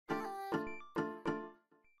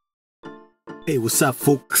Hey, what's up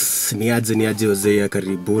folks? Ni aje wazee,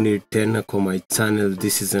 karibuni tena kwa my channel.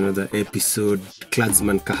 This is another episode.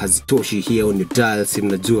 Kladsman kahazitoshi here on your dial. Si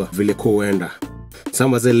mnajua vile kuenda.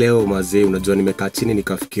 Sama ze leo mazee, unajua nimekaa chini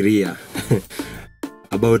nikafikiria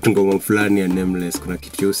about ngoma fulani ya Nameless. Kuna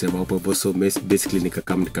kitu yose hapo, so basically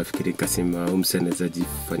nikafikiria nikasema umseneza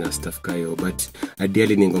jifanya stuff kayo, but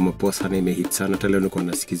ideally ni ngoma poa sana, imehit sana. Hata leo niko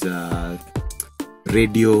nasikiza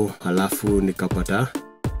radio, halafu nikapata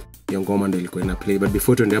hiyo ngoma ndio ilikuwa ina play. But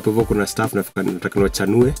before tuende hapo hivyo, kuna stuff nataka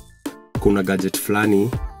niwachanue. Kuna gadget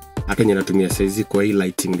fulani hata yenye natumia saizi kwa hii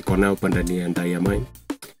lighting niko nayo ndani ya ndai ya mine.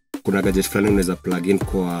 Kuna gadget fulani unaweza plug in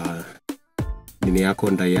kwa nini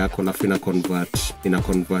yako, ndai yako, alafu ina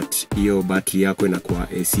convert hiyo battery yako inakuwa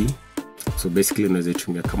AC. So basically unaweza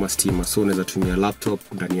tumia kama steamer. So unaweza tumia laptop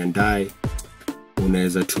ndani ya ndai,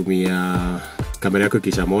 unaweza tumia kamera yako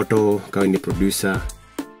kisha moto kama ni producer.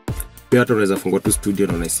 Pia hata unaweza fungua tu studio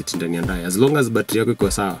na unaisiti ndani ya ndai, as long as battery yako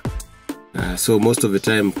iko sawa. So most of the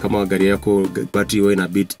time kama gari yako battery wewe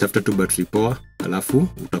inabidi tafuta tu battery poa, alafu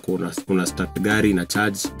utakuwa una start gari na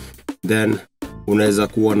charge, then unaweza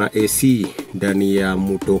kuwa na AC ndani ya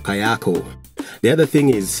motoka yako. The other thing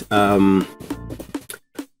is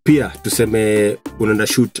pia tuseme unaenda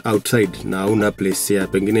shoot outside na una place ya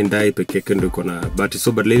pengine ndai peke yake ndio iko na battery,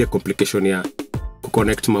 so badala ile complication ya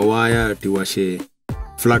kuconnect mawaya tiwashe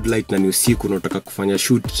floodlight na ni usiku unataka kufanya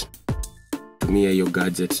shoot, tumia hiyo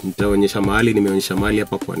gadget. Nitaonyesha mahali, nimeonyesha mahali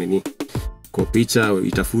hapa kwa nini. Kwa picha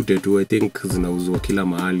itafute tu, I think zinauzwa kila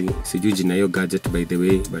mahali. Sijui jina hiyo gadget by the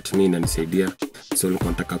way, but mimi inanisaidia. So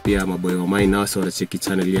nataka pia maboy wa mine nao wanacheki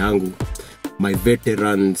channel yangu, my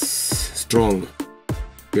veterans strong,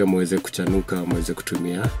 pia muweze kuchanuka, muweze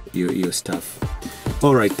kutumia hiyo stuff.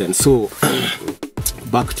 Alright then, so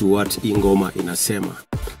back to what ingoma inasema.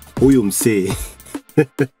 Huyu msee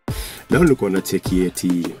leo niko na cheki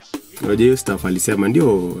eti unajua hiyo stuff alisema,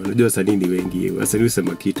 ndio unajua wasanii wengi wasanii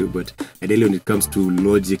husema kitu, but ideally when it comes to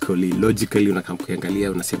logically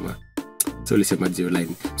unakamkuangalia unasema, so alisema je line.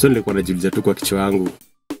 So nilikuwa najiuliza tu kwa kichwa yangu,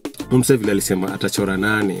 msee vile alisema atachora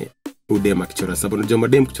 8, udem akichora 7. Unajua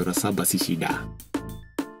madem kuchora 7 si shida,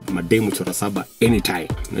 madem kuchora 7 anytime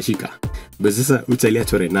nashika. But sasa utalia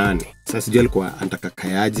chore 8, sasa sijui alikuwa anataka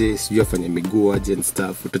kayaje, sijui afanye miguu aje and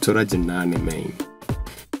stuff. Utachoraje 8 man?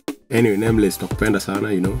 Anyway, Nameless nakupenda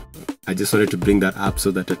sana, you know. I just wanted to bring that up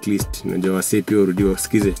so that at least unajua wase pia urudi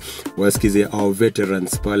wasikize our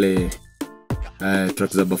veterans pale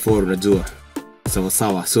tracks za before, unajua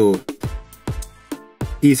sawa. So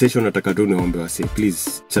hii session nataka tu niombe wase,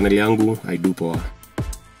 please channel yangu I do poa.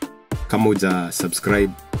 Kama uja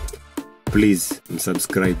subscribe, please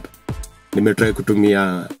subscribe. Nimetry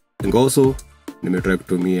kutumia Ngoso, nimetry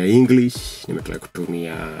kutumia English, nimetry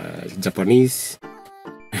kutumia Japanese,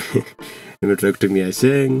 nimetry kutumia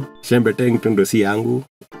Shembeteng tundo si yangu,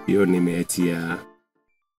 hiyo nimeachia.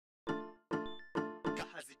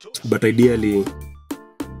 But ideally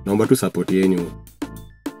naomba tu support yenu.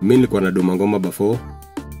 Mimi nilikuwa na doma ngoma before,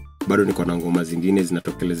 bado niko na ngoma zingine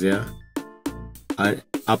zinatokelezea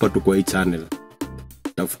hapa tu kwa hii channel.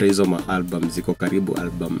 Tafuta hizo album, ziko karibu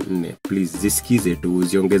album 4. Please zisikize tu,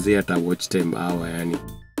 uziongezee hata watch time hour, yani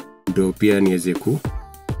ndio pia niweze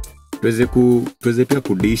tuweze pia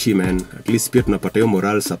kudishi man. At least pia tunapata hiyo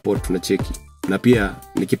moral support, tunacheki. Na pia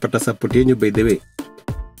nikipata support yenu by the way,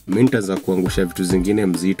 mimi nitaanza kuangusha vitu zingine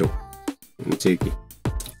mzito, unacheki.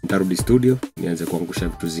 Nitarudi studio nianze kuangusha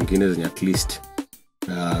vitu zingine zenye at least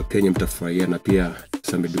pia mtafurahia, na pia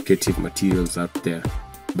some educative materials out there.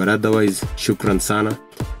 But otherwise, shukran sana.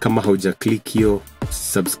 Kama hauja click hiyo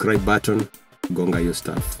subscribe button, gonga hiyo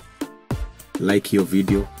stuff, like hiyo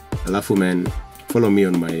video, alafu man follow me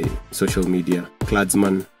on my social media,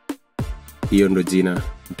 Kladsman, hiyo ndo jina.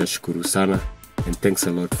 Nitashukuru sana, and thanks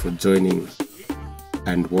a lot for joining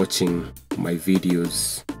and watching my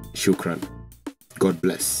videos. Shukran. God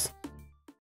bless.